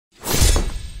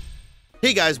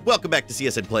Hey guys, welcome back to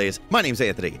CSNPlays. My name's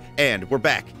Anthony, and we're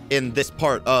back in this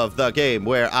part of the game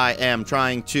where I am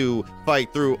trying to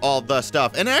fight through all the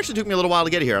stuff. And it actually took me a little while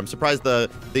to get here. I'm surprised the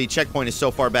checkpoint is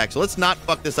so far back. So let's not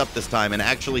fuck this up this time and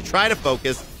actually try to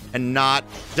focus and not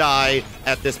die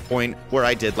at this point where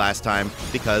I did last time,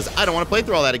 because I don't want to play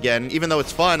through all that again. Even though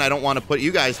it's fun, I don't want to put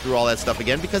you guys through all that stuff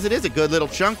again, because it is a good little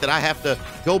chunk that I have to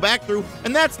go back through,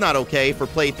 and that's not okay for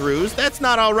playthroughs. That's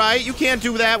not all right. You can't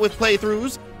do that with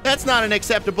playthroughs. That's not an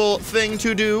acceptable thing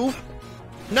to do.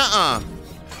 Nuh-uh.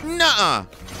 Nuh-uh.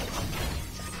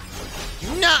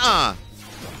 Nuh-uh. All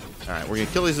right, we're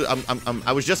gonna kill these.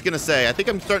 I was just gonna say, I think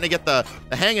I'm starting to get the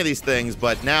hang of these things,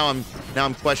 but now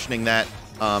I'm questioning that.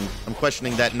 I'm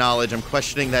questioning that knowledge. I'm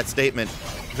questioning that statement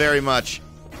very much.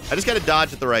 I just gotta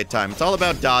dodge at the right time. It's all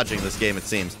about dodging this game, it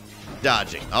seems.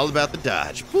 Dodging. All about the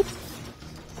dodge. Whoop.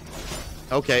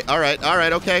 Okay, all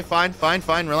right, okay, fine,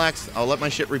 relax. I'll let my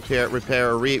shit repair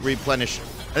or replenish.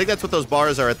 I think that's what those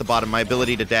bars are at the bottom, my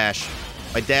ability to dash.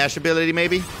 My dash ability,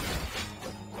 maybe?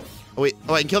 Oh, wait,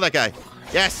 I can kill that guy.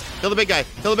 Yes, kill the big guy,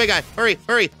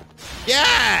 hurry.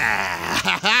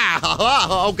 Yeah!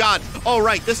 Oh, God. Oh,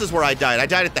 right, this is where I died. I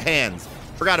died at the hands.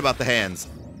 Forgot about the hands.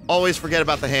 Always forget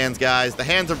about the hands, guys. The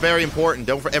hands are very important.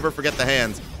 Don't ever forget the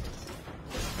hands.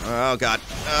 Oh, God.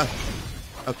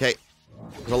 Okay.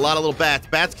 There's a lot of little bats.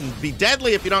 Bats can be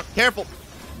deadly if you don't careful.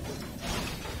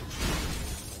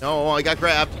 No, I got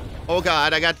grabbed. Oh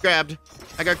God, I got grabbed.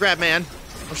 I got grabbed, man.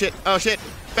 Oh shit. Oh shit.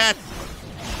 Bats.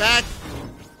 Bats.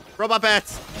 Robot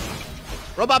bats.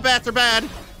 Robot bats are bad.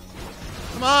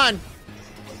 Come on.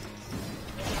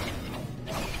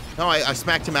 No, I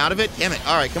smacked him out of it. Damn it.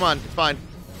 All right, come on. It's fine.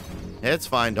 It's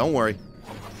fine. Don't worry.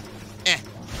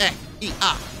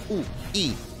 Ooh,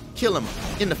 E. Kill him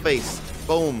in the face.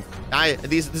 Boom.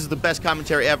 This is the best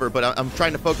commentary ever, but I'm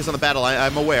trying to focus on the battle.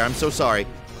 I'm aware. I'm so sorry.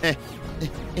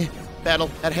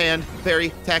 Battle at hand. Very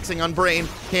taxing on brain.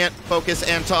 Can't focus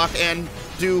and talk and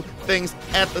do things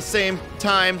at the same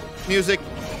time. Music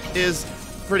is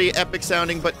pretty epic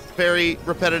sounding, but very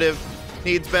repetitive.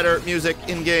 Needs better music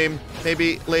in-game.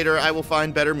 Maybe later I will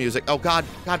find better music. Oh, God.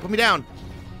 God, put me down.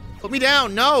 Put me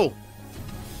down. No.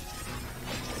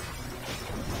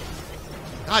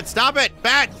 God, stop it.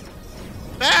 Bat.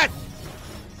 Bat.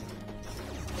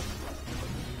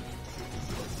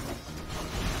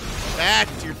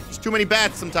 Bats! There's too many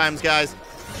bats sometimes, guys.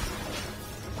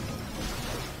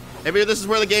 Maybe this is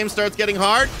where the game starts getting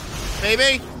hard?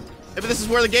 Maybe? Maybe this is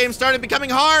where the game started becoming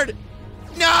hard?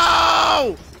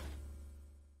 No!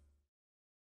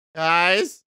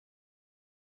 Guys?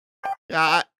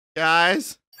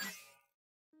 Guys?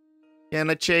 Can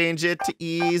I change it to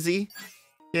easy?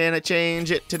 Can I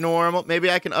change it to normal? Maybe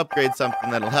I can upgrade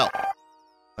something that'll help.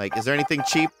 Like, is there anything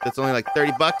cheap that's only like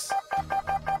 30 bucks?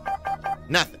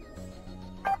 Nothing.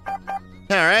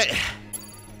 All right.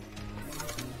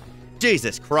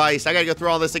 Jesus Christ, I gotta go through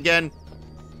all this again.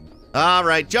 All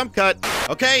right, jump cut.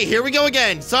 Okay, here we go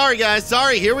again. Sorry, guys,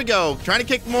 sorry, here we go. Trying to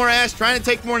kick more ass, trying to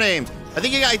take more names. I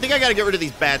think I gotta get rid of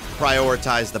these bats,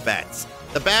 prioritize the bats.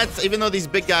 The bats, even though these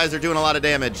big guys are doing a lot of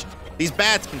damage, these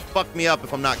bats can fuck me up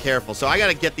if I'm not careful, so I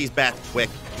gotta get these bats quick.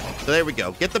 So there we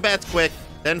go, get the bats quick,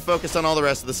 then focus on all the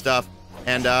rest of the stuff.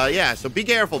 And, yeah, so be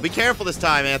careful this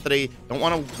time, Anthony. Don't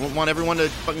want everyone to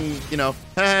fucking, you know,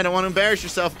 don't want to embarrass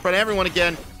yourself in front of everyone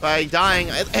again by dying.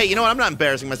 Hey, you know what? I'm not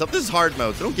embarrassing myself. This is hard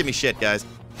mode, so don't give me shit, guys.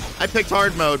 I picked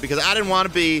hard mode because I didn't want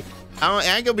to be, I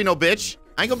ain't gonna be no bitch.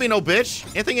 I ain't gonna be no bitch.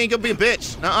 Anthony ain't gonna be a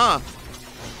bitch. Nuh-uh.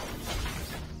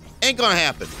 Ain't gonna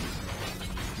happen.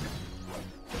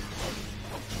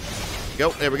 Go,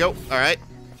 there we go. All right.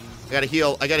 I gotta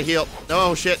heal.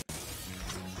 Oh, shit.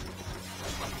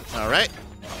 All right.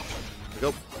 There we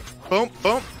go. Boom,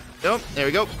 boom, boom. There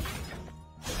we go.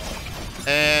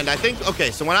 And I think, okay,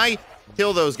 so when I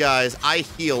kill those guys, I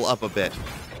heal up a bit.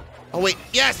 Oh, wait.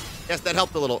 Yes. Yes, that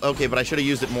helped a little. Okay, but I should have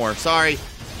used it more. Sorry.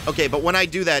 Okay, but when I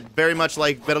do that, very much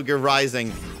like Metal Gear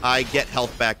Rising, I get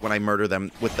health back when I murder them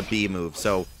with the B move.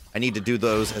 So I need to do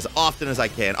those as often as I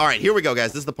can. All right, here we go,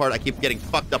 guys. This is the part I keep getting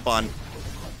fucked up on.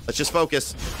 Let's just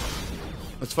focus.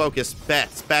 Let's focus.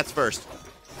 Bats. Bats first.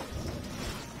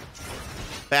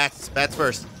 Bats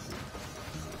first.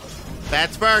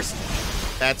 Bats first.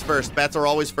 Bats first. Bats are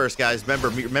always first, guys.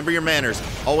 Remember your manners.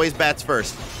 Always bats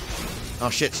first. Oh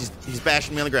shit, he's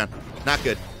bashing me on the ground. Not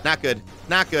good. Not good.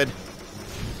 Not good.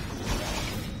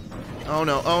 Oh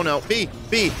no. Oh no. B.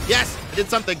 Yes, I did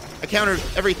something. I countered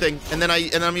everything, and then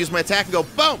I'm using my attack and go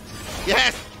boom.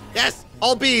 Yes. Yes.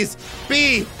 All B's.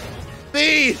 B.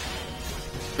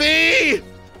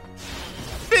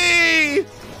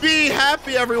 Be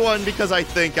happy, everyone, because I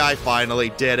think I finally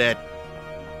did it.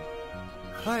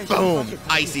 Boom!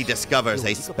 Icy discovers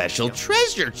a special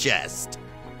treasure chest.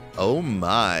 Oh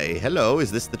my. Hello,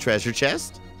 is this the treasure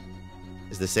chest?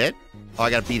 Is this it? Oh, I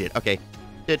gotta beat it. Okay.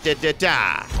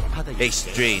 Da-da-da-da. A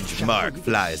strange mark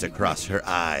flies across her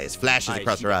eyes. Flashes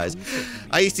across her eyes.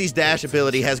 Icy's dash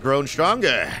ability has grown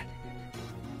stronger.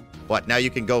 What, now you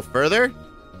can go further?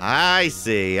 I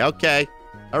see. Okay.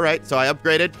 All right, so I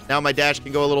upgraded. Now my dash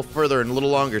can go a little further and a little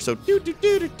longer. So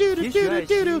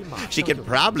she can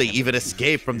probably even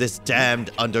escape from this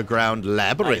damned underground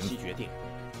labyrinth.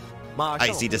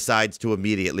 Icy decides to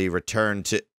immediately return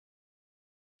to...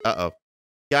 Uh-oh.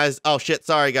 Guys, oh shit,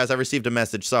 sorry guys, I received a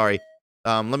message, sorry.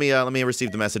 Let me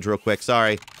receive the message real quick,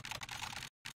 sorry.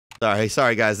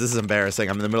 Sorry guys, this is embarrassing.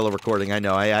 I'm in the middle of recording, I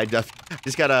know. I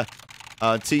just got a...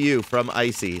 to you from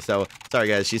ICEY. So, sorry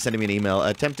guys, she's sending me an email.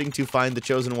 Attempting to find the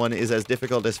chosen one is as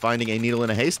difficult as finding a needle in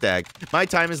a haystack. My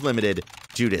time is limited.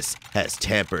 Judas has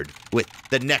tampered with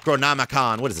the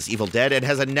Necronomicon. What is this, Evil Dead? And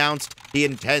has announced he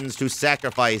intends to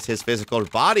sacrifice his physical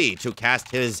body to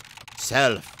cast his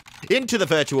self into the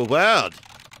virtual world.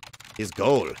 His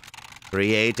goal,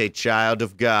 create a child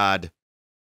of God.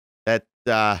 That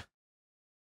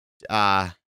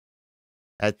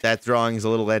drawing's a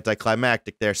little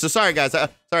anticlimactic there. So sorry, guys. Sorry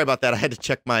about that. I had to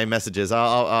check my messages.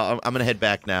 I'm gonna head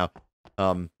back now.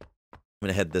 I'm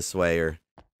gonna head this way or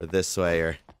this way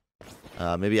or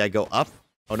maybe I go up.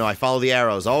 Oh no, I follow the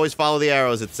arrows. Always follow the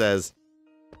arrows. It says.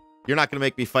 You're not gonna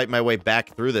make me fight my way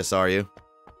back through this, are you?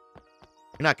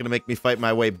 You're not gonna make me fight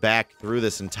my way back through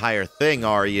this entire thing,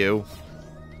 are you?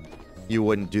 You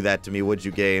wouldn't do that to me, would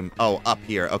you, game? Oh, up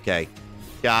here. Okay,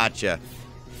 gotcha.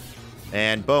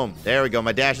 And boom, there we go.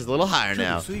 My dash is a little higher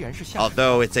now.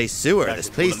 Although it's a sewer, this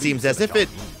place seems as if it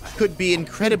could be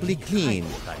incredibly clean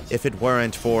if it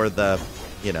weren't for the,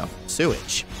 you know,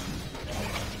 sewage.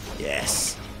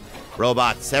 Yes.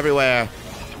 Robots everywhere,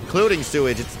 including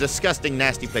sewage. It's a disgusting,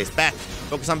 nasty place. Bats.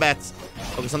 Focus on bats.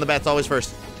 Focus on the bats always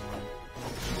first.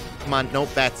 Come on. Nope,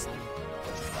 bats.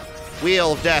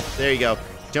 Wheel of death. There you go.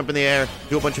 Jump in the air.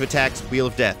 Do a bunch of attacks. Wheel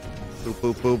of death. Boop,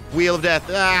 boop, boop. Wheel of death.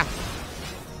 Ah!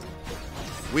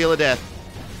 Wheel of death.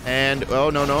 And, oh,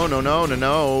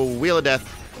 no. Wheel of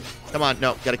death. Come on,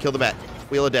 no, gotta kill the bat.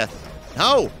 Wheel of death.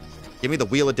 No! Give me the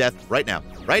wheel of death right now.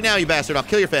 Right now, you bastard, I'll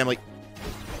kill your family.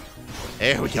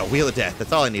 There we go, wheel of death.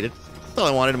 That's all I needed. That's all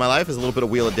I wanted in my life is a little bit of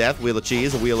wheel of death, wheel of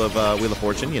cheese, a wheel of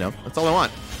fortune, you know. That's all I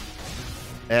want.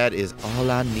 That is all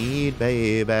I need,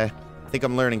 baby. I think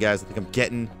I'm learning, guys. I think I'm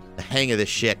getting the hang of this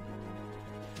shit.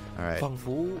 All right.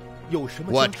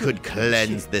 What could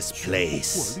cleanse this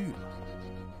place?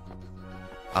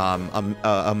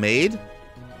 A maid?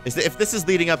 If this is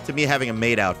leading up to me having a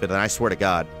maid outfit, then I swear to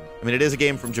God. I mean, it is a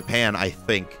game from Japan, I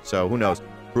think, so who knows.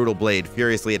 Brutal blade.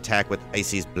 Furiously attack with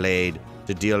Icy's blade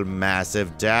to deal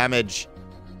massive damage.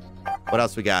 What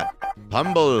else we got?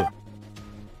 Pummel.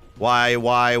 Why?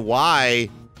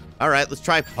 All right, let's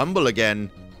try Pummel again.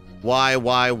 Why?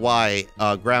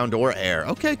 Ground or air.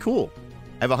 Okay, cool.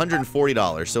 I have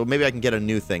 $140, so maybe I can get a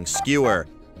new thing. Skewer.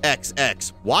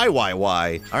 XX. Y. All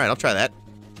right, I'll try that.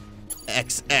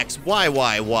 XX.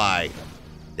 Y.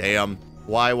 Damn.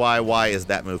 Y is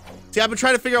that move. See, I've been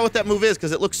trying to figure out what that move is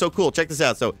because it looks so cool. Check this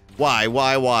out. So,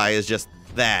 Y is just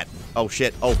that. Oh,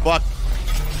 shit. Oh, fuck.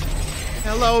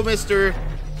 Hello, Mr.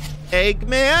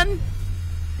 Eggman?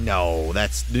 No,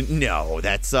 that's,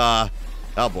 oh,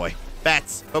 boy.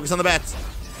 Bats. Focus on the bats.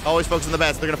 Always focus on the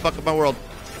bats. They're gonna fuck up my world.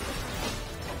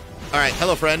 All right,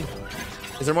 hello, friend.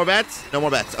 Is there more bats? No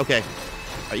more bats. Okay. All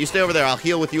right, you stay over there. I'll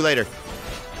heal with you later.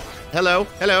 Hello.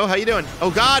 How you doing?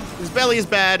 Oh, God. His belly is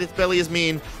bad. His belly is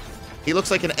mean. He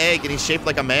looks like an egg, and he's shaped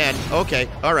like a man. Okay.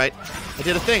 All right. I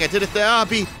did a thing. Ah,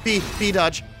 B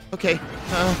dodge. Okay.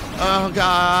 Oh,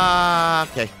 God.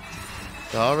 Okay.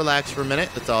 So I'll relax for a minute.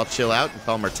 Let's all chill out and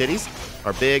call them our titties.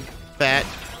 Our big, fat,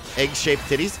 egg-shaped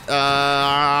titties.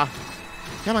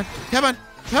 Come on.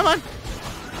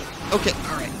 Okay.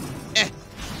 All right.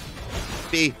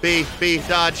 B,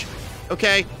 dodge.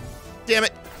 Okay. Damn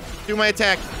it. Do my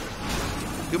attack.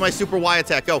 Do my super Y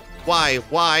attack. Go.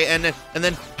 Y, and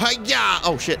then, hi-ya!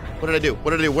 Oh, shit. What did I do?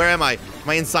 Where am I? Am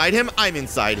I inside him? I'm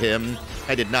inside him.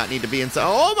 I did not need to be inside.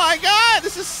 Oh, my God!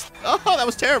 Oh, that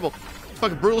was terrible.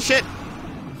 Fucking brutal shit.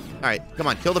 All right, come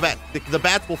on. Kill the bat. The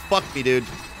bats will fuck me, dude.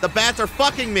 The bats are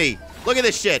fucking me. Look at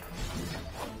this shit.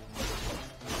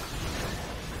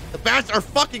 The bats are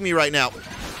fucking me right now.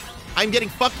 I'm getting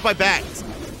fucked by bats.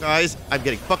 Guys, I'm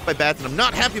getting fucked by bats, and I'm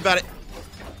not happy about it.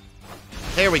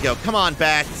 There we go. Come on,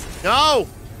 bats. No!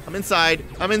 I'm inside.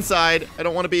 I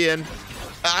don't want to be in.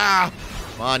 Ah!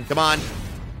 Come on.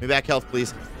 Give me back health,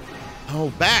 please.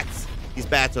 Oh, bats. These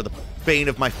bats are the bane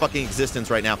of my fucking existence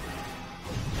right now.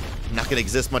 I'm not gonna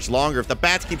exist much longer if the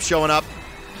bats keep showing up.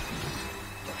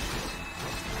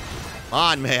 Come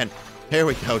on, man. Here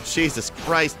we go. Jesus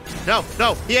Christ. No,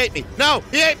 no, he ate me. No,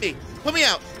 he ate me. Put me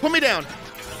out. Put me down.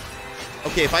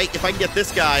 Okay, if I can get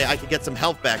this guy, I can get some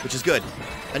health back, which is good.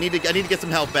 I need to get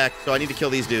some health back, so I need to kill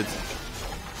these dudes.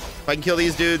 If I can kill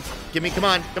these dudes, come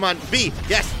on, B,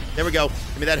 yes, there we go.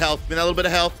 Give me that health, give me that little bit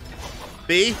of health.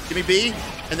 B, give me B,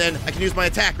 and then I can use my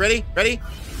attack. Ready?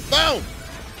 Boom!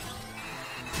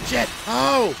 Shit,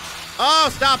 oh,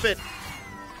 stop it.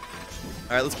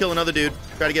 All right, let's kill another dude.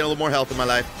 Try to get a little more health in my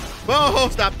life. Whoa,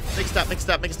 stop, make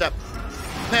a stop.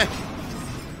 Heh.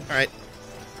 All right.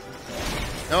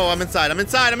 No, I'm inside. I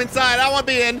don't want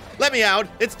to be in. Let me out.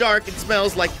 It's dark. It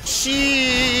smells like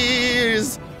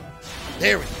cheese.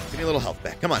 There we go. Give me a little health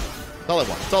back. Come on. That's all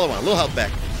I want. A little health back.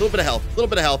 A little bit of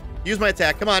health. Use my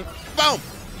attack. Come on. Boom.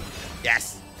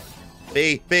 Yes.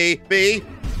 B.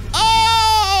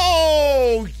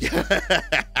 Oh!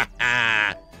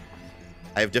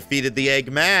 I have defeated the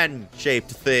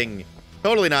Eggman-shaped thing.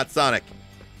 Totally not Sonic.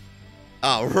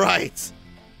 All right.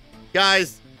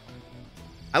 Guys,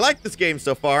 I like this game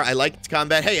so far. I like its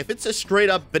combat. Hey, if it's a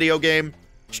straight-up video game,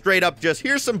 straight up just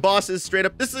here's some bosses, straight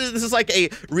up. This is like a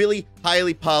really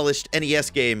highly polished NES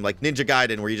game like Ninja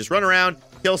Gaiden where you just run around,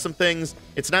 kill some things.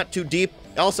 It's not too deep.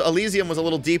 Also, Elysium was a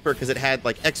little deeper because it had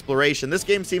like exploration. This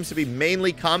game seems to be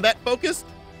mainly combat focused,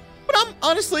 but I'm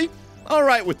honestly all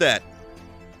right with that.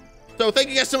 So thank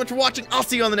you guys so much for watching. I'll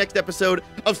see you on the next episode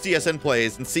of CSN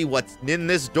Plays and see what's in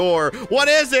this door. What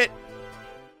is it?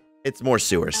 It's more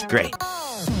sewers. Great.